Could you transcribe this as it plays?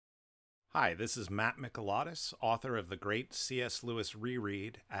Hi, this is Matt Michelatis, author of the great C.S. Lewis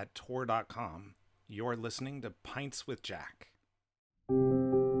reread at Tor.com. You're listening to Pints with Jack.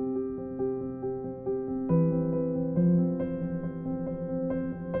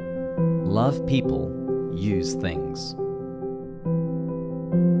 Love people, use things.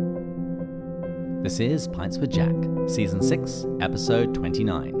 This is Pints with Jack, Season 6, Episode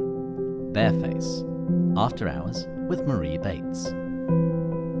 29. BareFace, After Hours with Marie Bates.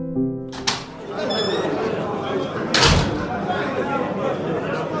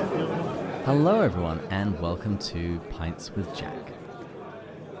 Hello everyone and welcome to Pints with Jack.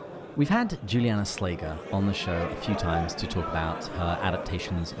 We've had Juliana Slager on the show a few times to talk about her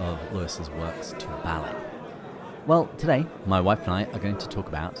adaptations of Lewis's works to ballet. Well, today my wife and I are going to talk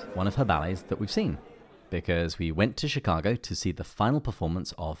about one of her ballets that we've seen, because we went to Chicago to see the final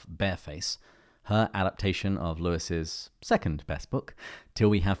performance of BareFace, her adaptation of Lewis's second best book, Till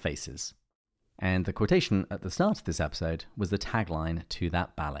We Have Faces. And the quotation at the start of this episode was the tagline to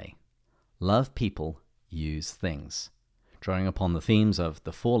that ballet: Love people, use things, drawing upon the themes of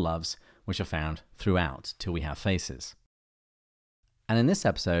the four loves which are found throughout Till We Have Faces. And in this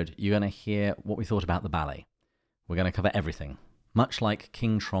episode, you're going to hear what we thought about the ballet. We're going to cover everything, much like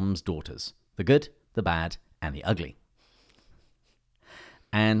King Trom's daughters, the good, the bad, and the ugly.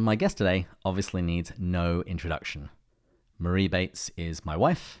 And my guest today obviously needs no introduction. Marie Bates is my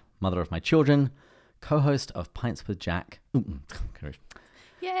wife, mother of my children, co-host of Pints with Jack.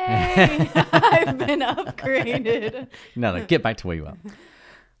 Yay! I've been upgraded. No, get back to where you are.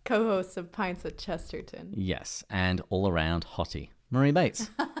 Co-host of Pints with Chesterton. Yes, and all-around hottie, Marie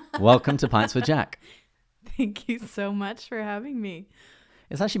Bates. Welcome to Pints with Jack. Thank you so much for having me.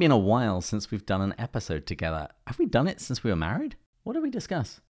 It's actually been a while since we've done an episode together. Have we done it since we were married? What did we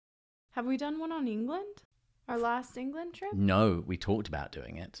discuss? Have we done one on England? Our last England trip? No, we talked about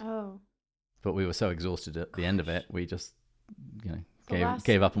doing it. Oh. But we were so exhausted at the end of it, we just,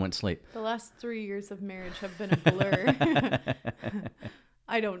 gave up and went to sleep. The last 3 years of marriage have been a blur.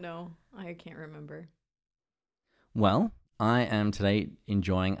 I don't know. I can't remember. Well, I am today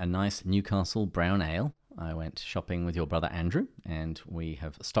enjoying a nice Newcastle brown ale. I went shopping with your brother Andrew, and we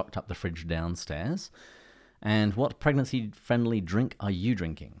have stocked up the fridge downstairs. And what pregnancy-friendly drink are you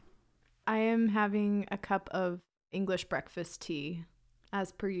drinking? I am having a cup of English breakfast tea,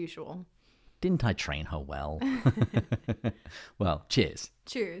 as per usual. Didn't I train her well? Well, cheers.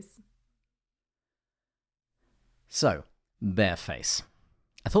 Cheers. So, BareFace.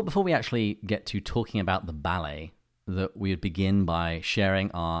 I thought before we actually get to talking about the ballet, that we would begin by sharing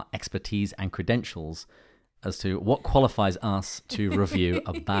our expertise and credentials as to what qualifies us to review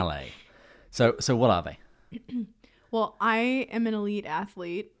a ballet. So what are they? Well, I am an elite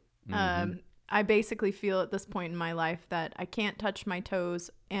athlete. Mm-hmm. I basically feel at this point in my life that I can't touch my toes,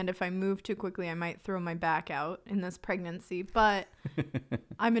 and if I move too quickly, I might throw my back out in this pregnancy. But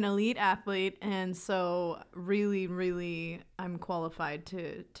I'm an elite athlete, and so really, really, I'm qualified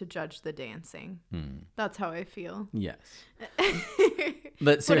to judge the dancing. That's how I feel. Yes.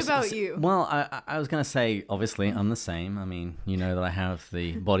 But what about you? Well, I was going to say, obviously, I'm the same. I mean, you know that I have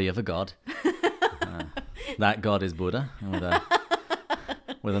the body of a god. That god is Buddha,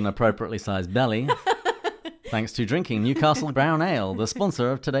 with an appropriately sized belly, thanks to drinking Newcastle Brown Ale, the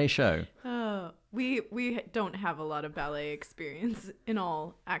sponsor of today's show. Oh, we don't have a lot of ballet experience in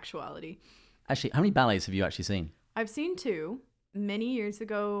all actuality. Actually, how many ballets have you actually seen? I've seen two. Many years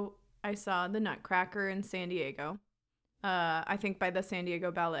ago, I saw the Nutcracker in San Diego. I think by the San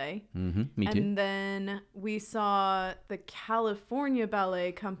Diego Ballet. Mm-hmm, me too. And then we saw the California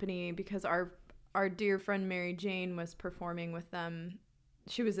Ballet Company because our dear friend Mary Jane was performing with them.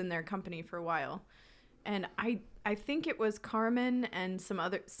 She was in their company for a while. And I think it was Carmen and some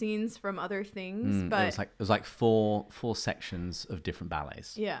other scenes from other things. But it was like four sections of different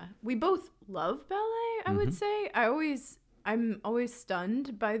ballets. Yeah. We both love ballet, I would say. I'm always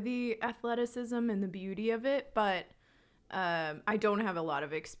stunned by the athleticism and the beauty of it, but I don't have a lot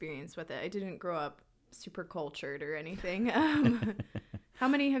of experience with it. I didn't grow up super cultured or anything. How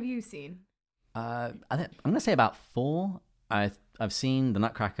many have you seen? I'm going to say about 4. I've seen the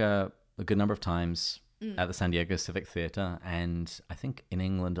Nutcracker a good number of times at the San Diego Civic Theatre, and I think in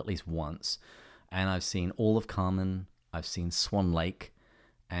England at least once. And I've seen all of Carmen. I've seen Swan Lake,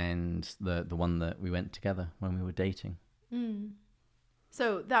 and the one that we went together when we were dating.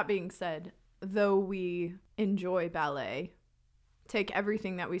 So that being said, though we enjoy ballet, take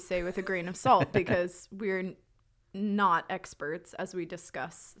everything that we say with a grain of salt because we're not experts as we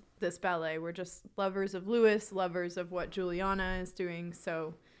discuss this ballet. We're just lovers of Lewis, lovers of what Juliana is doing.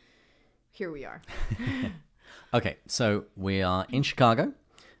 So here we are. Okay, so we are in Chicago.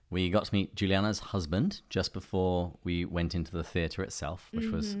 We got to meet Juliana's husband just before we went into the theatre itself, which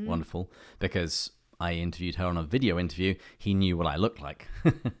was wonderful because I interviewed her on a video interview. He knew what I looked like.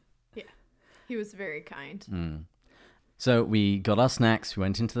 Yeah, he was very kind. So we got our snacks, we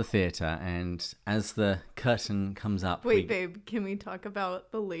went into the theatre, and as the curtain comes up... Wait, babe, can we talk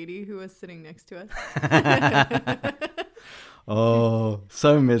about the lady who was sitting next to us? Oh,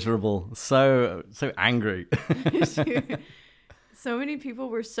 so miserable, so angry. So many people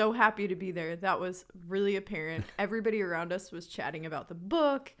were so happy to be there. That was really apparent. Everybody around us was chatting about the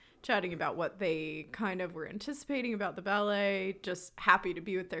book, chatting about what they kind of were anticipating about the ballet, just happy to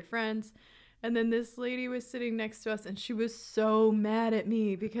be with their friends. And then this lady was sitting next to us, and she was so mad at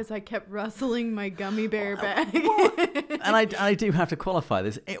me because I kept rustling my gummy bear bag. And I do have to qualify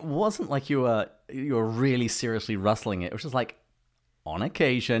this. It wasn't like you were really seriously rustling it. It was just like, on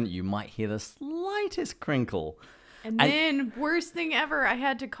occasion, you might hear the slightest crinkle. And then, worst thing ever, I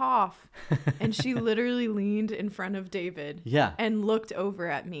had to cough. And she literally leaned in front of David. Yeah. And looked over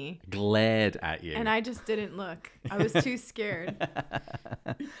at me. Glared at you. And I just didn't look. I was too scared.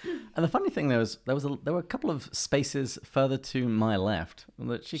 And the funny thing there were a couple of spaces further to my left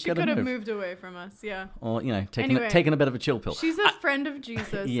that she could have moved away from us, yeah. Or, taken a bit of a chill pill. She's a friend of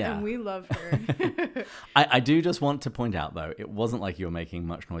Jesus, yeah. and we love her. I do just want to point out, though, it wasn't like you were making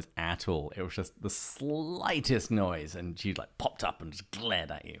much noise at all. It was just the slightest noise. And she popped up and just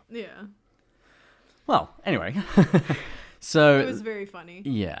glared at you. Yeah. Well, anyway. So it was very funny.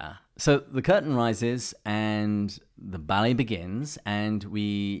 Yeah. So the curtain rises and the ballet begins, and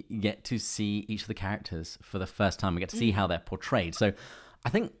we get to see each of the characters for the first time. We get to see how they're portrayed. So I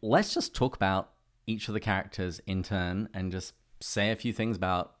think let's just talk about each of the characters in turn and just say a few things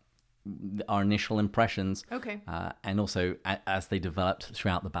about our initial impressions. Okay. And also as they developed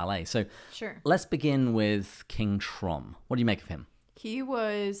throughout the ballet. So sure. Let's begin with King Trom. What do you make of him? He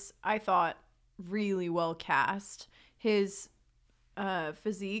was, I thought, really well cast. His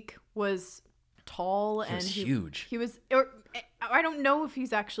physique was tall and huge. He was, or I don't know if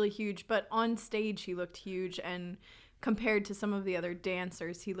he's actually huge, but on stage he looked huge, and compared to some of the other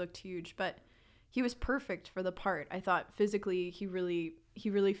dancers, he looked huge. But he was perfect for the part. I thought physically he really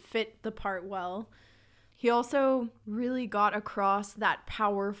fit the part well. He also really got across that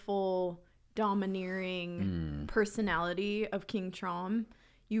powerful, domineering personality of King Trom.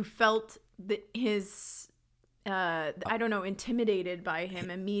 You felt that his, intimidated by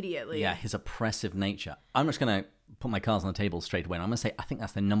him immediately. Yeah, his oppressive nature. I'm just going to put my cards on the table straight away. And I'm going to say I think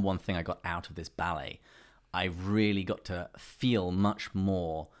that's the number one thing I got out of this ballet. I really got to feel much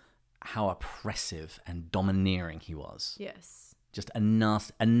more how oppressive and domineering he was. Yes. Just a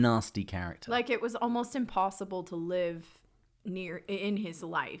nasty character. Like, it was almost impossible to live in his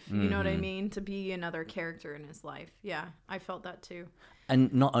life. You know what I mean? To be another character in his life. Yeah, I felt that too.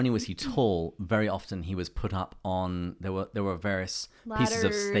 And not only was he tall, very often he was put up on, there were various pieces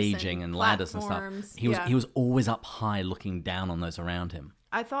of staging and ladders and stuff. He was always up high looking down on those around him.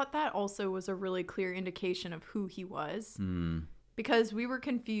 I thought that also was a really clear indication of who he was. Because we were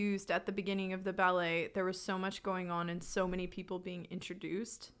confused at the beginning of the ballet. There was so much going on and so many people being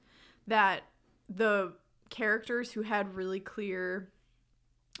introduced that the characters who had really clear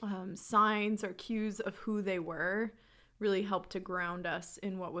signs or cues of who they were really helped to ground us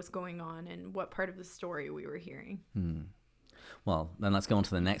in what was going on and what part of the story we were hearing. Well, then let's go on to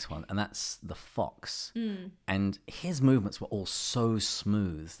the next one, and that's the fox. And his movements were all so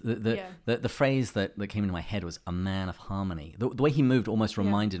smooth. The phrase that came into my head was a man of harmony. The way he moved almost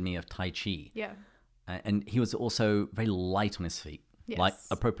reminded me of Tai Chi. Yeah. And he was also very light on his feet. Yes. Like,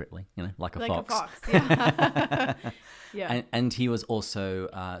 appropriately, like a fox. Like a fox, yeah. Yeah. And he was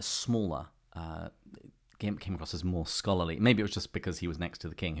also smaller. Came across as more scholarly. Maybe it was just because he was next to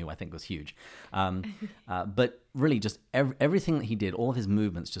the king, who I think was huge. But really, just everything that he did, all of his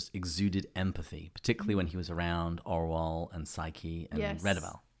movements just exuded empathy, particularly when he was around Orwell and Psyche and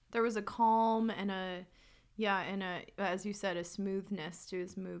Redeval. There was a calm and as you said, a smoothness to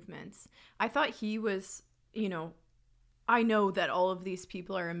his movements. I thought he was, I know that all of these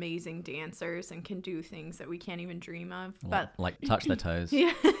people are amazing dancers and can do things that we can't even dream of. But like touch their toes.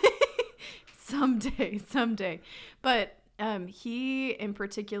 Yeah. Someday. But he in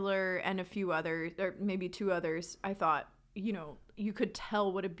particular and a few others, or maybe two others, I thought, you could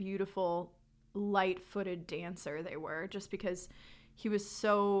tell what a beautiful, light-footed dancer they were, just because he was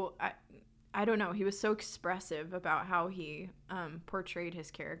so, I don't know, he was so expressive about how he portrayed his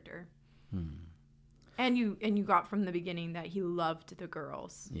character. And you got from the beginning that he loved the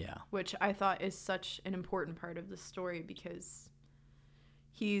girls. Yeah. Which I thought is such an important part of the story, because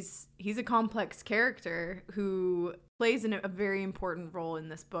he's a complex character who plays a very important role in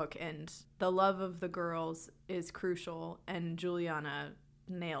this book, and the love of the girls is crucial, and Juliana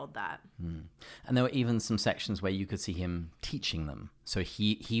nailed that. And there were even some sections where you could see him teaching them. So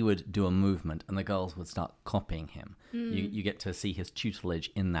he would do a movement and the girls would start copying him. You get to see his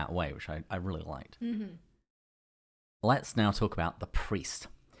tutelage in that way, which I really liked. Let's now talk about the priest.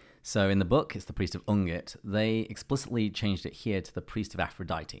 So in the book, it's the priest of Ungit. They explicitly changed it here to the priest of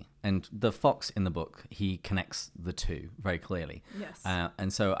Aphrodite. And the fox in the book, he connects the two very clearly. Yes.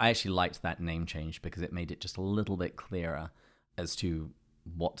 And so I actually liked that name change because it made it just a little bit clearer as to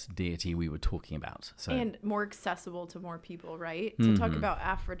what deity we were talking about. So, and more accessible to more people, right? To talk about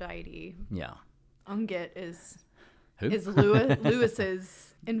Aphrodite. Yeah. Ungit is Who?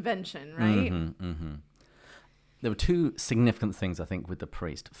 Lewis's invention, right? There were two significant things, I think, with the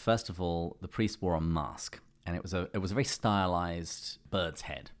priest. First of all, the priest wore a mask, and it was a very stylized bird's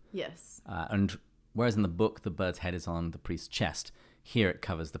head. Yes. And whereas in the book, the bird's head is on the priest's chest, here it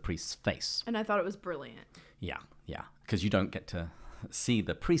covers the priest's face. And I thought it was brilliant. Yeah, because you don't get to see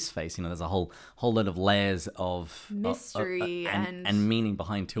the priest's face. You know, there's a whole load of layers of mystery and meaning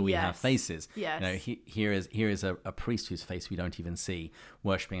behind till we have faces. Yes. You know, here is a priest whose face we don't even see,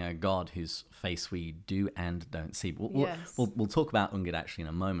 worshipping a god whose face we do and don't see. We'll talk about Ungit actually in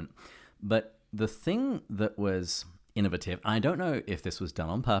a moment. But the thing that was innovative, I don't know if this was done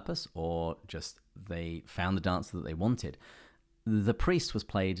on purpose or just they found the dancer that they wanted. The priest was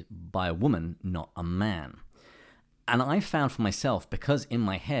played by a woman, not a man. And I found for myself, because in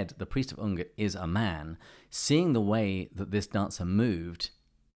my head, the priest of Ungit is a man, seeing the way that this dancer moved,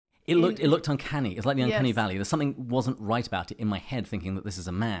 it looked uncanny. It's like the uncanny valley. There's something wasn't right about it in my head, thinking that this is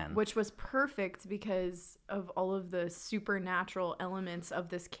a man. Which was perfect because of all of the supernatural elements of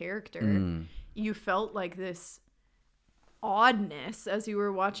this character. You felt like this oddness as you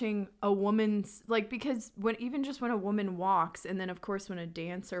were watching a woman's, like, because when a woman walks, and then of course when a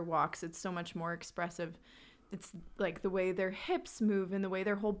dancer walks, it's so much more expressive. It's like the way their hips move and the way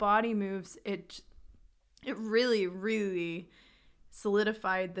their whole body moves. It really, really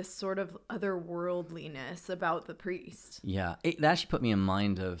solidified this sort of otherworldliness about the priest. Yeah, it actually put me in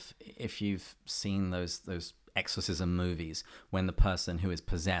mind of if you've seen those exorcism movies when the person who is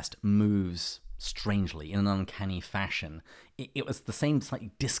possessed moves strangely in an uncanny fashion. It was the same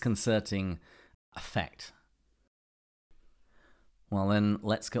slightly disconcerting effect. Well, then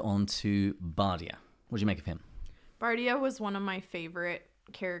let's go on to Bardia. What did you make of him? Bardia was one of my favorite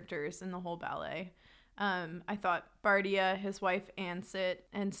characters in the whole ballet. I thought Bardia, his wife Ansit,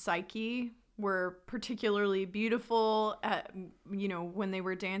 and Psyche were particularly beautiful at, when they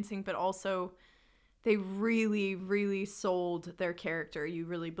were dancing, but also they really, really sold their character. You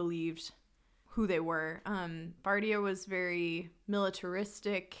really believed who they were. Bardia was very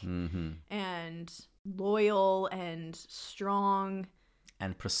militaristic and loyal and strong.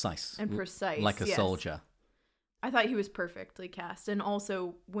 And precise. Like a soldier. I thought he was perfectly cast. And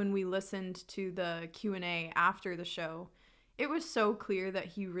also, when we listened to the Q&A after the show, it was so clear that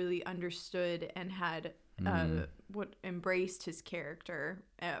he really understood and had embraced his character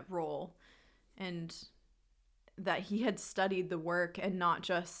role. And that he had studied the work and not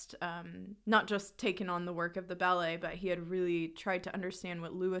just taken on the work of the ballet, but he had really tried to understand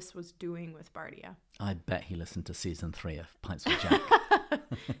what Lewis was doing with Bardia. I bet he listened to season 3 of Pints with Jack.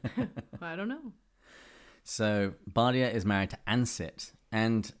 I don't know. So Bardia is married to Ansit,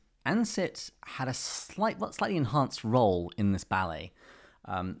 and Ansit had a slightly enhanced role in this ballet.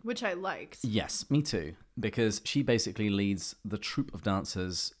 Which I liked. Yes, me too, because she basically leads the troupe of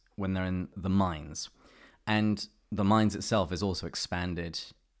dancers when they're in the mines. And the mines itself is also expanded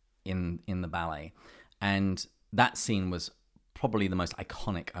in the ballet. And that scene was probably the most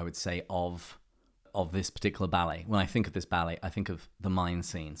iconic, I would say, of this particular ballet. When I think of this ballet, I think of the mine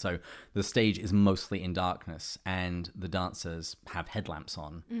scene. So the stage is mostly in darkness, and the dancers have headlamps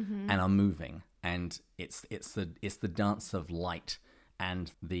on and are moving. And it's the dance of light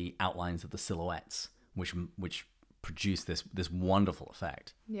and the outlines of the silhouettes which produce this wonderful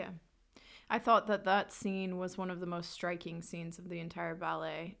effect. Yeah. I thought that scene was one of the most striking scenes of the entire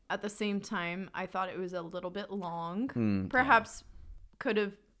ballet. At the same time, I thought it was a little bit long. Perhaps could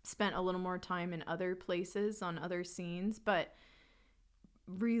have spent a little more time in other places on other scenes, but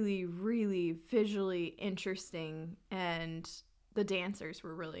really, really visually interesting. And the dancers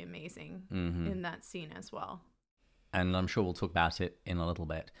were really amazing in that scene as well. And I'm sure we'll talk about it in a little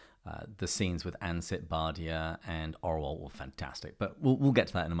bit. The scenes with Ansit, Bardia, and Orwell were fantastic, but we'll get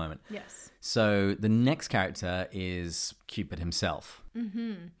to that in a moment. Yes. So the next character is Cupid himself.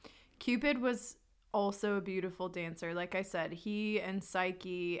 Cupid was also a beautiful dancer. Like I said, he and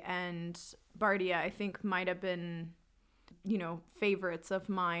Psyche and Bardia, I think, might have been, favorites of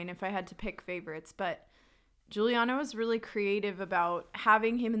mine if I had to pick favorites. But Giuliano was really creative about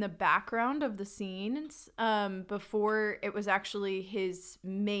having him in the background of the scenes before it was actually his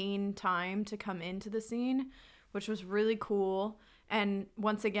main time to come into the scene, which was really cool. And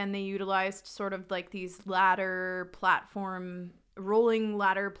once again, they utilized sort of like these rolling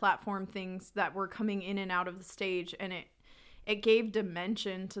ladder platform things that were coming in and out of the stage, and it gave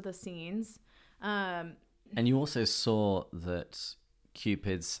dimension to the scenes. And you also saw that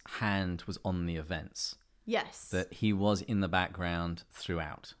Cupid's hand was on the events. Yes. That he was in the background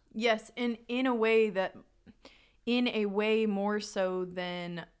throughout. Yes, and in a way more so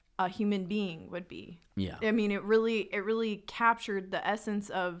than a human being would be. Yeah. I mean, it really captured the essence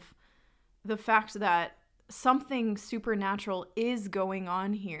of the fact that something supernatural is going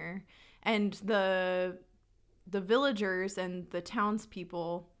on here, and the villagers and the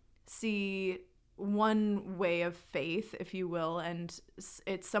townspeople see one way of faith, if you will, and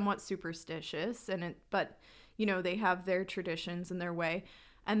it's somewhat superstitious, but they have their traditions and their way,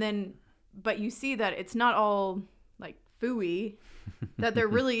 but you see that it's not all like phooey, that there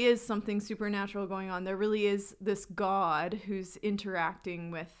really is something supernatural going on. There really is this god who's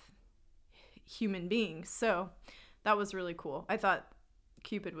interacting with human beings. So that was really cool. I thought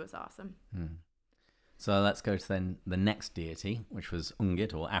Cupid was awesome. So let's go to then the next deity, which was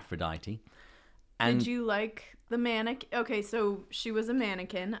Ungit or Aphrodite. And did you like the mannequin? Okay, so she was a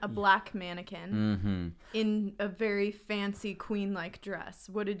mannequin, a black mannequin, in a very fancy queen-like dress.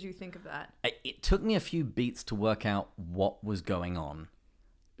 What did you think of that? It took me a few beats to work out what was going on.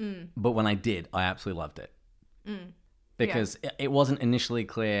 But when I did, I absolutely loved it. Because it wasn't initially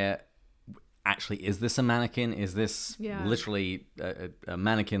clear, actually, is this a mannequin? Is this literally a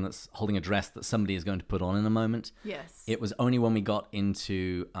mannequin that's holding a dress that somebody is going to put on in a moment? Yes. It was only when we got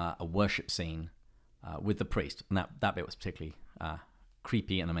into a worship scene with the priest, and that bit was particularly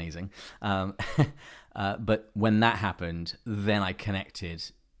creepy and amazing. But when that happened, then I connected,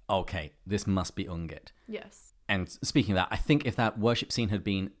 okay, this must be Ungit. Yes. And speaking of that, I think if that worship scene had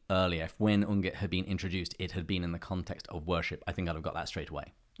been earlier, if when Ungit had been introduced, it had been in the context of worship, I think I'd have got that straight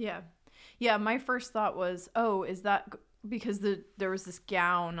away. Yeah. Yeah, my first thought was, oh, is that because there was this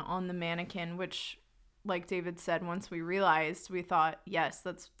gown on the mannequin, which, like David said, once we realized, we thought, yes,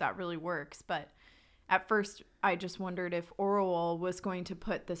 that really works. But at first, I just wondered if Orwell was going to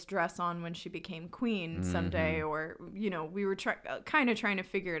put this dress on when she became queen someday, or, we were kind of trying to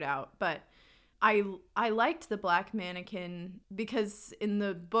figure it out. But I liked the black mannequin because in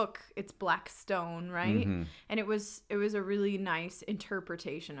the book it's black stone, right? And it was a really nice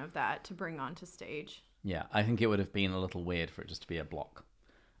interpretation of that to bring onto stage. Yeah, I think it would have been a little weird for it just to be a block.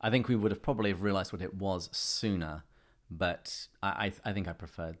 I think we would have probably realized what it was sooner, but I think I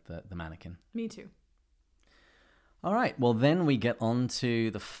preferred the mannequin. Me too. All right, well then we get on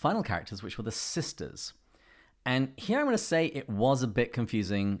to the final characters, which were the sisters. And here I'm going to say it was a bit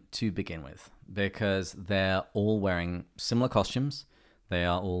confusing to begin with, because they're all wearing similar costumes. They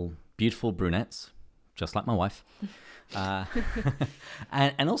are all beautiful brunettes, just like my wife.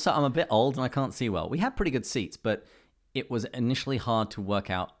 And also, I'm a bit old and I can't see well. We had pretty good seats, but it was initially hard to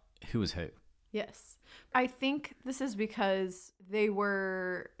work out who was who. Yes. I think this is because they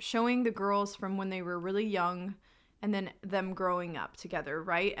were showing the girls from when they were really young and then them growing up together,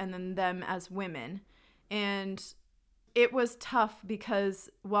 right? And then them as women. And it was tough because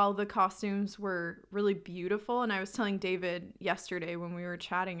while the costumes were really beautiful, and I was telling David yesterday when we were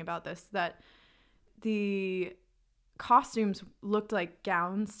chatting about this, that the costumes looked like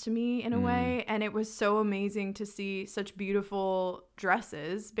gowns to me in a way, and it was so amazing to see such beautiful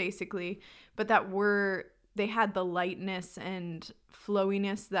dresses, basically, but they had the lightness and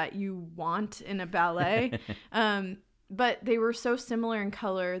flowiness that you want in a ballet. But they were so similar in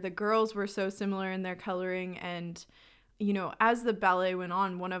color. The girls were so similar in their coloring. And, as the ballet went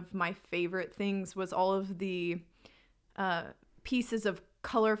on, one of my favorite things was all of the pieces of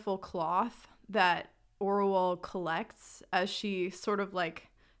colorful cloth that Orwell collects as she sort of like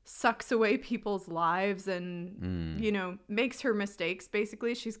sucks away people's lives and, makes her mistakes.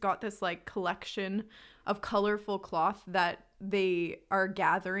 Basically, she's got this like collection of colorful cloth that they are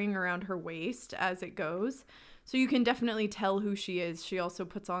gathering around her waist as it goes. So you can definitely tell who she is. She also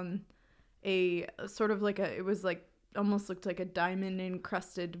puts on a sort of like it was like almost looked like a diamond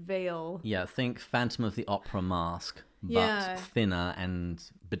encrusted veil. Yeah, think Phantom of the Opera mask, but thinner and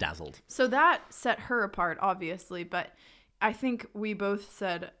bedazzled. So that set her apart, obviously, but I think we both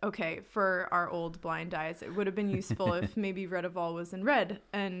said, okay, for our old blind eyes, it would have been useful if maybe Red of All was in red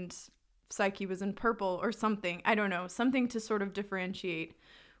and Psyche was in purple or something. I don't know. Something to sort of differentiate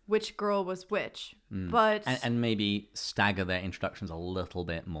which girl was which. But and maybe stagger their introductions a little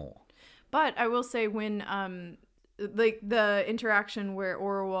bit more. But I will say when like the interaction where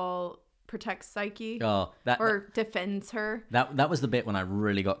Orwell protects Psyche or defends her. That was the bit when I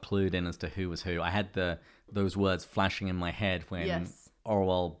really got clued in as to who was who. I had those words flashing in my head when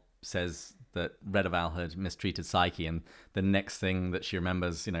Orwell says that Redoval had mistreated Psyche, and the next thing that she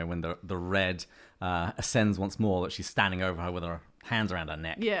remembers, when the red ascends once more, that she's standing over her with her hands around her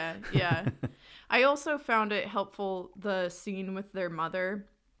neck. Yeah. I also found it helpful, the scene with their mother.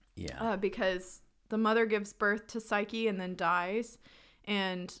 Yeah. Because the mother gives birth to Psyche and then dies.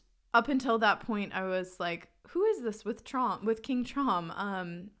 And up until that point, I was like, who is this with King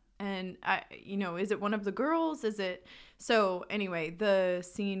Trom? And is it one of the girls? Is it? So anyway, the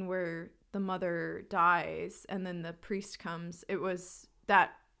scene where the mother dies and then the priest comes,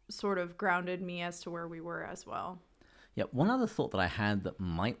 that sort of grounded me as to where we were as well. Yeah. One other thought that I had that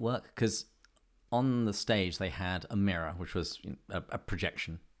might work, because on the stage they had a mirror, which was a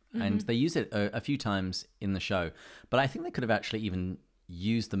projection. And they used it a few times in the show. But I think they could have actually even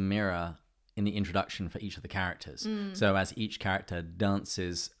used the mirror in the introduction for each of the characters. So as each character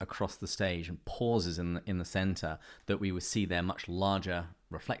dances across the stage and pauses in the center, that we would see their much larger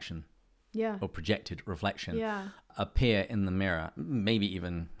reflection or projected reflection appear in the mirror. Maybe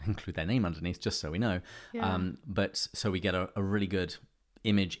even include their name underneath, just so we know. But so we get a really good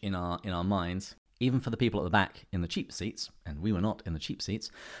image in our minds. Even for the people at the back in the cheap seats, and we were not in the cheap seats,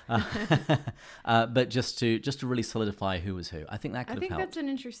 but just to really solidify who was who. I think that could have helped. I think that's an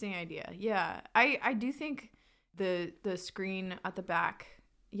interesting idea. Yeah, I do think the screen at the back,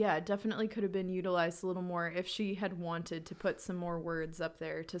 definitely could have been utilized a little more if she had wanted to put some more words up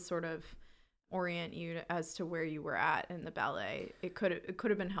there to sort of orient you as to where you were at in the ballet. It could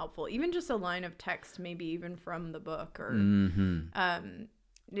have been helpful. Even just a line of text, maybe even from the book or.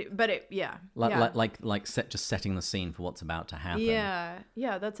 But just setting the scene for what's about to happen.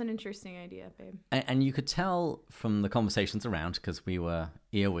 Yeah, that's an interesting idea, babe. And you could tell from the conversations around, because we were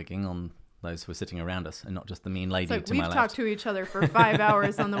earwigging on those who were sitting around us, and not just the mean lady to my left. We've talked to each other for 5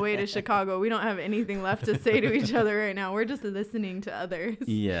 hours on the way to Chicago. We don't have anything left to say to each other right now. We're just listening to others.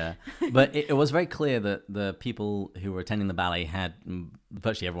 Yeah, but it was very clear that the people who were attending the ballet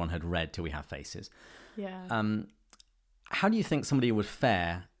virtually everyone had read Till We Have Faces. Yeah. How do you think somebody would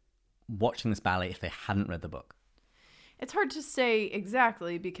fare watching this ballet if they hadn't read the book? It's hard to say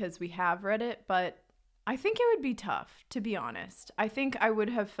exactly because we have read it, but I think it would be tough, to be honest. I think I would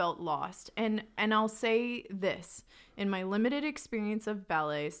have felt lost. And I'll say this. In my limited experience of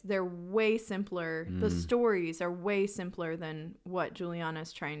ballets, they're way simpler. The stories are way simpler than what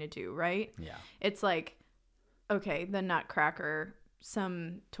Juliana's trying to do, right? Yeah. It's like, okay, the Nutcracker,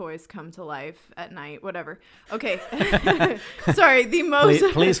 some toys come to life at night, whatever. Okay. Sorry, the most...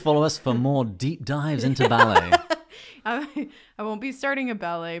 Please follow us for more deep dives into ballet. I won't be starting a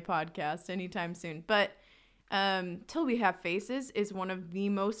ballet podcast anytime soon. But Till We Have Faces is one of the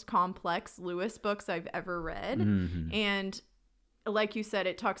most complex Lewis books I've ever read. And like you said,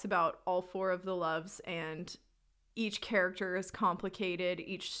 it talks about all four of the loves, and each character is complicated.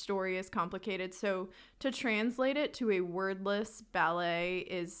 Each story is complicated. So to translate it to a wordless ballet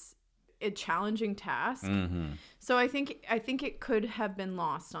is a challenging task. So I think it could have been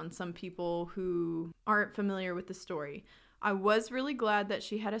lost on some people who aren't familiar with the story. I was really glad that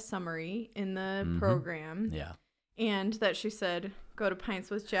she had a summary in the program. Yeah. And that she said, go to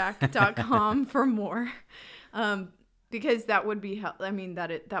pintswithjack.com for more. Because that would be,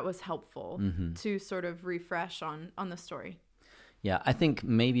 that was helpful to sort of refresh on the story. Yeah, I think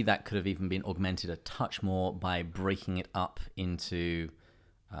maybe that could have even been augmented a touch more by breaking it up into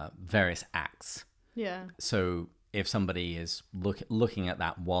various acts. Yeah. So if somebody is looking at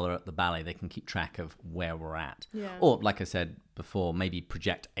that while they're at the ballet, they can keep track of where we're at. Yeah. Or, like I said before, maybe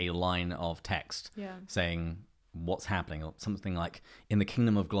project a line of text saying what's happening, or something like in the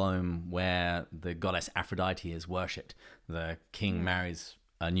Kingdom of Gloam, where the goddess Aphrodite is worshipped, the king marries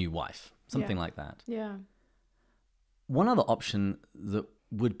a new wife, something like that. Yeah. One other option that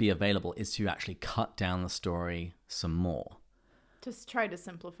would be available is to actually cut down the story some more. Just try to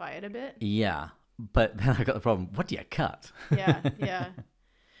simplify it a bit. Yeah, but then I got the problem. What do you cut? Yeah.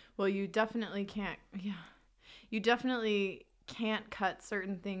 Well, you definitely can't. Yeah, you definitely can't cut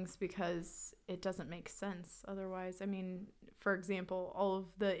certain things because it doesn't make sense otherwise. I mean, for example, all of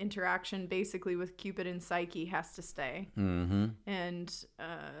the interaction basically with Cupid and Psyche has to stay. And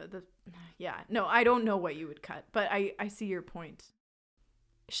I don't know what you would cut, but I see your point.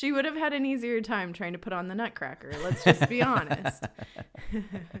 She would have had an easier time trying to put on the Nutcracker. Let's just be honest.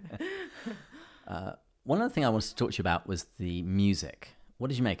 One other thing I wanted to talk to you about was the music. What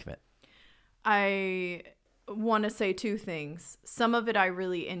did you make of it? I want to say two things. Some of it I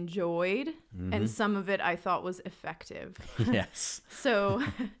really enjoyed, and some of it I thought was effective. Yes. So,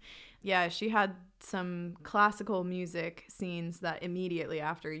 yeah, she had some classical music scenes that immediately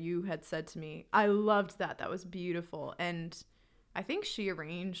after you had said to me, I loved that. That was beautiful. And I think she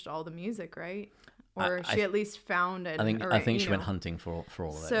arranged all the music, right? Or she at least found it. I think she went hunting for all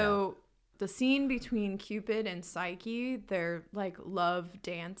of it. So the scene between Cupid and Psyche, their like love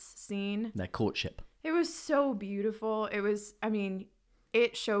dance scene, their courtship. It was so beautiful. It was, I mean,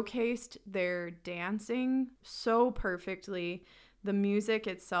 it showcased their dancing so perfectly. The music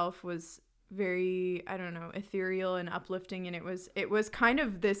itself was very, I don't know, ethereal and uplifting. And it was kind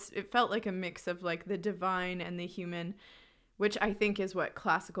of this, it felt like a mix of like the divine and the human, which I think is what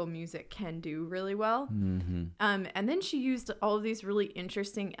classical music can do really well. Mm-hmm. And then she used all of these really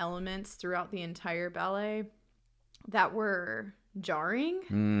interesting elements throughout the entire ballet that were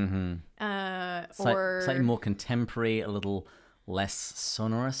jarring, slightly more contemporary, a little less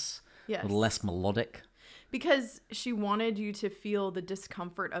sonorous, a little less melodic. Because she wanted you to feel the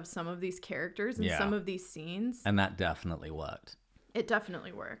discomfort of some of these characters and some of these scenes. And that definitely worked. It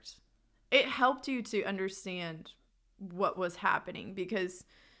definitely worked. It helped you to understand what was happening, because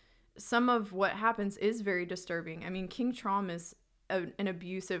some of what happens is very disturbing. I mean, King Trom is an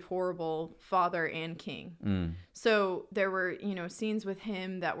abusive, horrible father and king. So there were, scenes with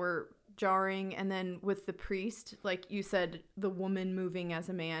him that were jarring. And then with the priest, like you said, the woman moving as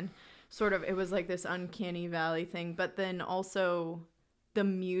a man, sort of, it was like this uncanny valley thing. But then also the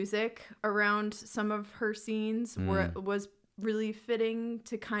music around some of her scenes was really fitting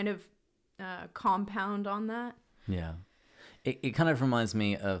to kind of compound on that. Yeah. It kind of reminds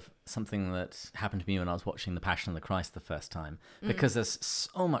me of something that happened to me when I was watching The Passion of the Christ the first time, because there's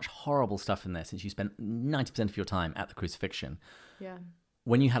so much horrible stuff in there since you spent 90% of your time at the crucifixion. Yeah.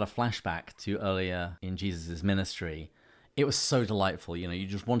 When you had a flashback to earlier in Jesus' ministry, it was so delightful. You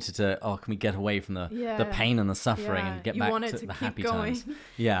just wanted to, can we get away from the pain and the suffering and get back to the happy times?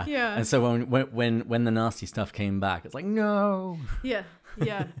 Yeah. Yeah. And so when the nasty stuff came back, it's like, no. Yeah.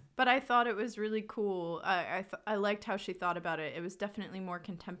 Yeah. But I thought it was really cool. I liked how she thought about it. It was definitely more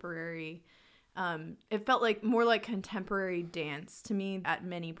contemporary. It felt like more like contemporary dance to me at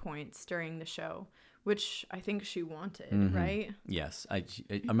many points during the show, which I think she wanted, right? Yes. I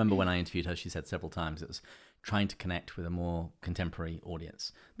remember when I interviewed her, she said several times it was trying to connect with a more contemporary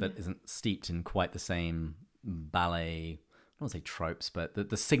audience that isn't steeped in quite the same ballet, I don't want to say tropes, but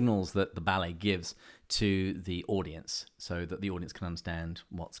the signals that the ballet gives to the audience so that the audience can understand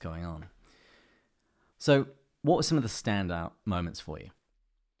what's going on. So what were some of the standout moments for you?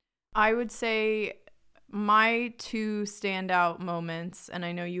 I would say my two standout moments, and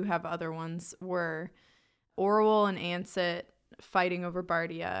I know you have other ones, were Orwell and Ansett fighting over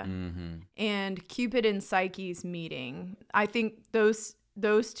Bardia and Cupid and Psyche's meeting. I think those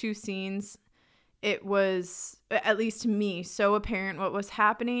two scenes, it was, at least to me, so apparent what was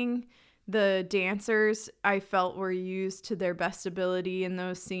happening. The dancers, I felt, were used to their best ability in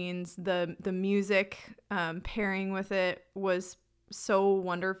those scenes. The music pairing with it was so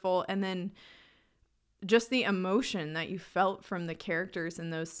wonderful. And then just the emotion that you felt from the characters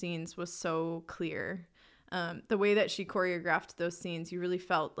in those scenes was so clear. The way that she choreographed those scenes, you really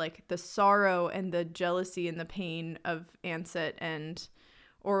felt like the sorrow and the jealousy and the pain of Ansett and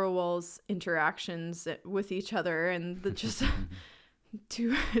Orwell's interactions with each other, and the just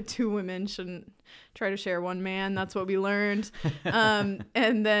two women shouldn't try to share one man. That's what we learned. And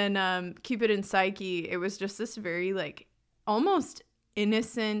then Cupid and Psyche, it was just this very like almost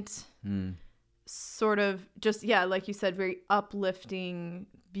innocent sort of just, like you said, very uplifting,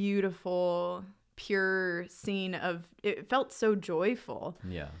 beautiful, pure scene of, it felt so joyful.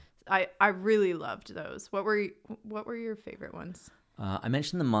 Yeah. I really loved those. What were your favorite ones? I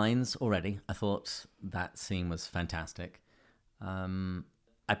mentioned the mines already. I thought that scene was fantastic.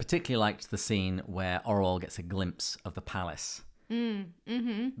 I particularly liked the scene where Orwell gets a glimpse of the palace.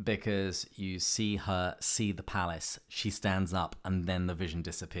 Because you see her see the palace, she stands up, and then the vision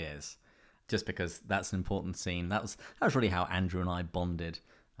disappears. Just because that's an important scene. That was really how Andrew and I bonded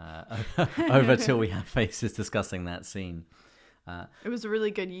over till we have faces discussing that scene. It was a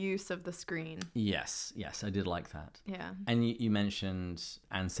really good use of the screen. Yes, I did like that. Yeah. And you mentioned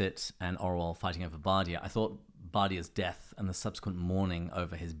Ansett and Orwell fighting over Bardia. I thought Bardia's death and the subsequent mourning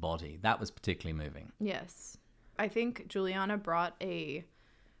over his body, that was particularly moving. Yes. I think Juliana brought a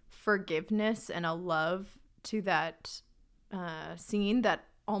forgiveness and a love to that scene that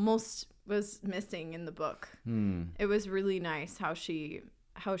almost was missing in the book. It was really nice how she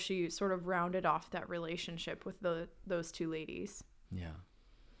sort of rounded off that relationship with those two ladies. Yeah.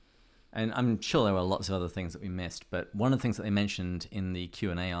 And I'm sure there were lots of other things that we missed, but one of the things that they mentioned in the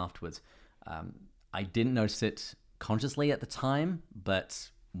Q&A afterwards, I didn't notice it consciously at the time,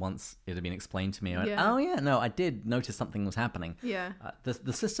 but once it had been explained to me, I went, oh yeah, no, I did notice something was happening. Yeah.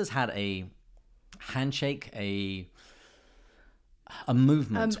 The sisters had a handshake, a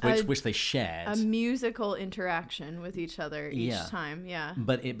movement which they shared. A musical interaction with each other each time, yeah.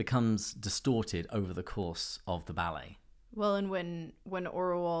 But it becomes distorted over the course of the ballet. Well, and when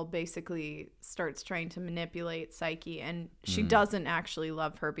Orwell basically starts trying to manipulate Psyche, and she doesn't actually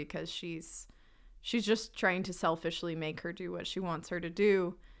love her because she's just trying to selfishly make her do what she wants her to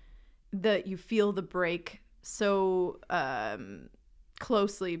do, that you feel the break so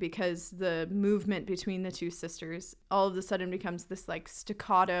closely, because the movement between the two sisters all of a sudden becomes this like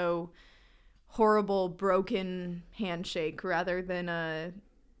staccato, horrible, broken handshake rather than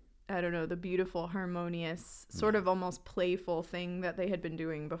the beautiful, harmonious, sort of almost playful thing that they had been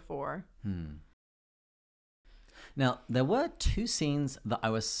doing before. Now, there were two scenes that I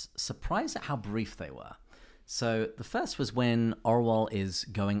was surprised at how brief they were. So the first was when Orwell is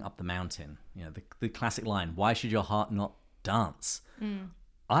going up the mountain. You know, the classic line, "Why should your heart not dance?"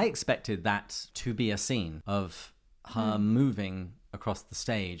 I expected that to be a scene of her moving across the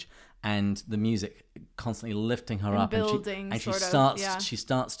stage and the music constantly lifting her up, building, and she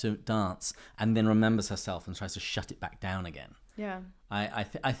starts to dance and then remembers herself and tries to shut it back down again. Yeah. I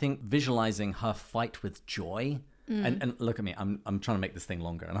think visualizing her fight with joy. And look at me, I'm trying to make this thing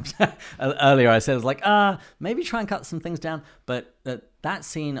longer. And earlier I said, I was like, maybe try and cut some things down. But that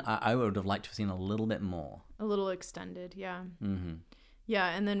scene, I would have liked to have seen a little bit more. A little extended, yeah. Mm-hmm. Yeah,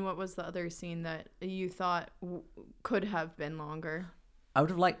 and then what was the other scene that you thought could have been longer? I would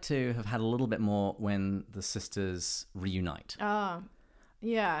have liked to have had a little bit more when the sisters reunite. Oh,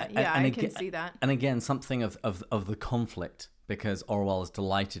 yeah, I can see that. And again, something of the conflict, because Orwell is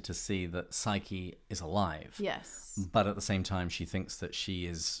delighted to see that Psyche is alive. Yes. But at the same time, she thinks that she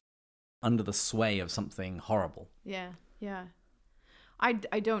is under the sway of something horrible. Yeah. I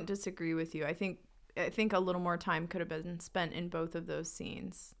don't disagree with you. I think a little more time could have been spent in both of those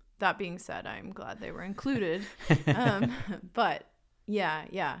scenes. That being said, I'm glad they were included. But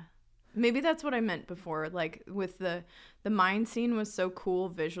yeah. Maybe that's what I meant before. Like with the mine scene was so cool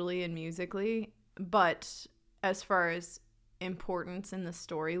visually and musically, but as far as importance in the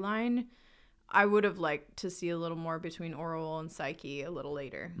storyline, I would have liked to see a little more between Orwell and Psyche a little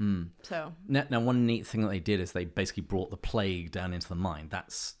later. So now one neat thing that they did is they basically brought the plague down into the mine.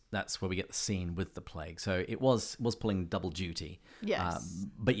 That's where we get the scene with the plague. So it was pulling double duty. Yes.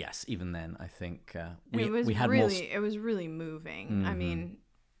 But yes, even then, I think it was really moving. Mm-hmm. I mean,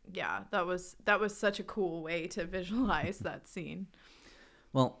 yeah, that was such a cool way to visualize that scene.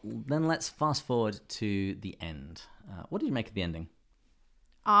 Well, then let's fast forward to the end. What did you make of the ending?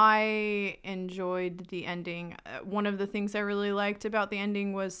 I enjoyed the ending. One of the things I really liked about the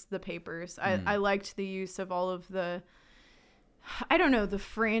ending was the papers. I liked the use of all of the, the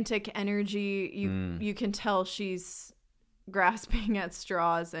frantic energy. You can tell she's grasping at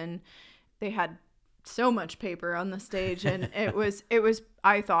straws, and they had so much paper on the stage, and it was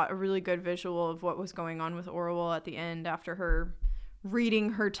I thought a really good visual of what was going on with Orwell at the end after her reading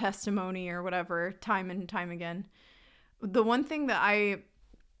her testimony or whatever time and time again. The one thing that I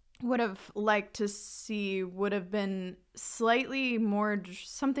would have liked to see would have been slightly more,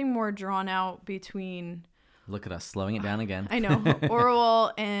 something more drawn out between... Look at us, slowing it down again. I know.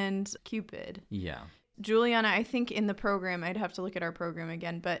 Orwell and Cupid. Yeah. Juliana, I think in the program, I'd have to look at our program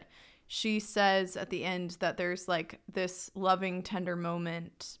again, but she says at the end that there's like this loving, tender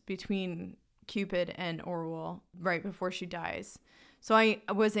moment between Cupid and Orwell right before she dies. So I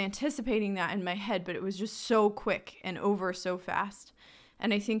was anticipating that in my head, but it was just so quick and over so fast.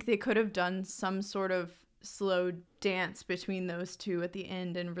 And I think they could have done some sort of slow dance between those two at the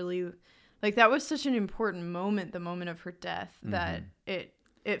end, and really, like, that was such an important moment, the moment of her death, that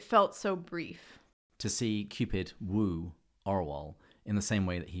it felt so brief. To see Cupid woo Orwell in the same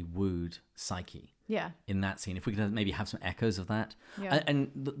way that he wooed Psyche. Yeah. In that scene, if we could maybe have some echoes of that. Yeah.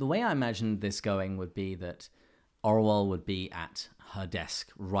 And the way I imagined this going would be that Orwell would be at her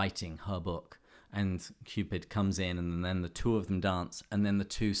desk writing her book, and Cupid comes in, and then the two of them dance, and then the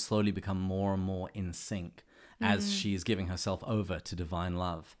two slowly become more and more in sync as she is giving herself over to divine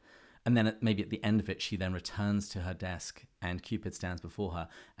love. And then maybe at the end of it, she then returns to her desk, and Cupid stands before her,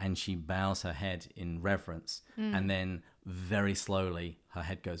 and she bows her head in reverence, and then very slowly her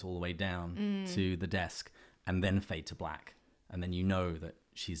head goes all the way down to the desk, and then fade to black. And then you know that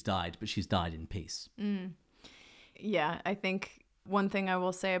she's died, but she's died in peace. Yeah, I think one thing I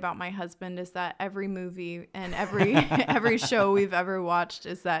will say about my husband is that every movie and every every show we've ever watched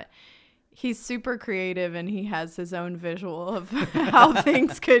is that he's super creative and he has his own visual of how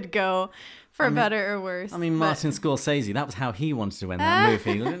things could go for better or worse. I mean, Martin Scorsese, that was how he wanted to end that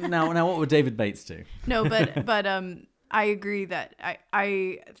movie. Now what would David Bates do? No, but I agree that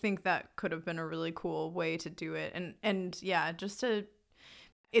I think that could have been a really cool way to do it. And yeah,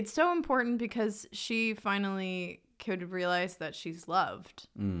 it's so important because she finally could realize that she's loved.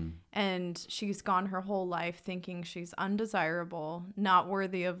 And she's gone her whole life thinking she's undesirable, not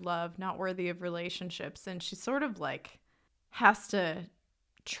worthy of love, not worthy of relationships. And she sort of like has to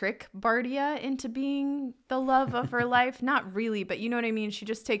trick Bardia into being the love of her life. Not really, but you know what I mean? She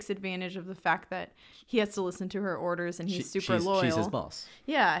just takes advantage of the fact that he has to listen to her orders and he's super loyal. She's his boss.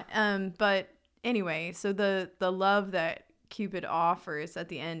 Yeah. But anyway, so the love that Cupid offers at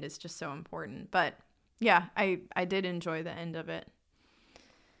the end is just so important. But yeah, I did enjoy the end of it.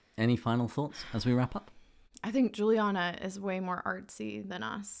 Any final thoughts as we wrap up? I think Juliana is way more artsy than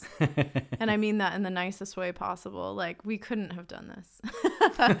us. And I mean that in the nicest way possible. Like, we couldn't have done this.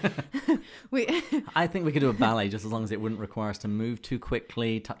 I think we could do a ballet just as long as it wouldn't require us to move too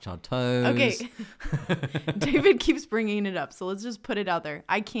quickly, touch our toes. Okay. David keeps bringing it up, so let's just put it out there.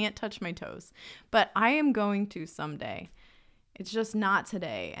 I can't touch my toes, but I am going to someday. It's just not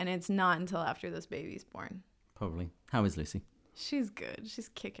today, and it's not until after this baby's born. Probably. How is Lucy? She's good. She's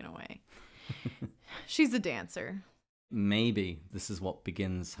kicking away. She's a dancer. Maybe this is what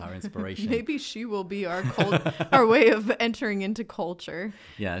begins her inspiration. Maybe she will be our way of entering into culture.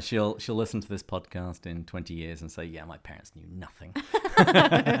 Yeah, she'll listen to this podcast in 20 years and say, yeah, my parents knew nothing.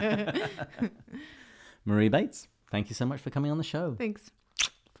 Marie Bates, thank you so much for coming on the show. Thanks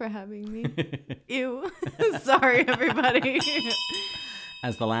for having me. Ew. Sorry, everybody.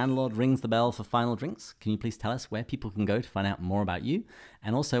 As the landlord rings the bell for final drinks, can you please tell us where people can go to find out more about you,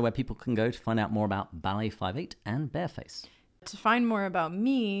 and also where people can go to find out more about Ballet-58 and BareFace? To find more about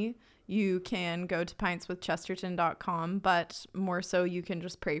me, you can go to pintswithchesterton.com, but more so you can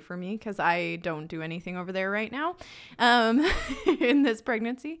just pray for me because I don't do anything over there right now in this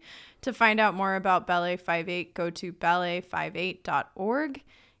pregnancy. To find out more about Ballet-58, go to ballet58.org.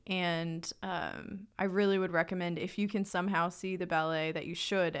 And I really would recommend, if you can somehow see the ballet, that you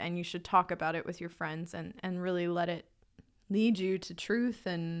should, and you should talk about it with your friends and really let it lead you to truth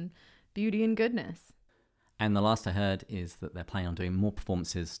and beauty and goodness. And the last I heard is that they're planning on doing more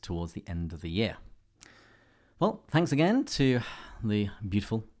performances towards the end of the year. Well, thanks again to the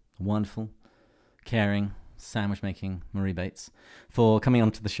beautiful, wonderful, caring, sandwich-making Marie Bates for coming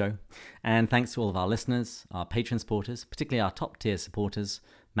on to the show. And thanks to all of our listeners, our patron supporters, particularly our top-tier supporters,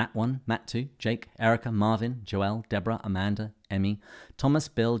 Matt 1, Matt 2, Jake, Erica, Marvin, Joelle, Deborah, Amanda, Emmy, Thomas,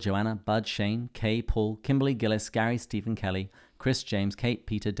 Bill, Joanna, Bud, Shane, Kay, Paul, Kimberly, Gillis, Gary, Stephen, Kelly, Chris, James, Kate,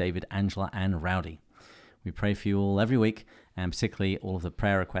 Peter, David, Angela, and Rowdy. We pray for you all every week, and particularly all of the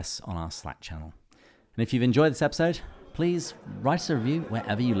prayer requests on our Slack channel. And if you've enjoyed this episode, please write us a review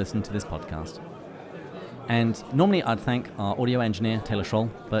wherever you listen to this podcast. And normally I'd thank our audio engineer, Taylor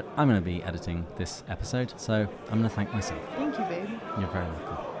Schroll, but I'm going to be editing this episode, so I'm going to thank myself. Thank you, babe. You're very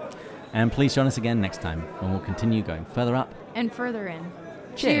welcome. And please join us again next time when we'll continue going further up and further in.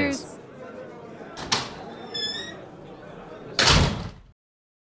 Cheers.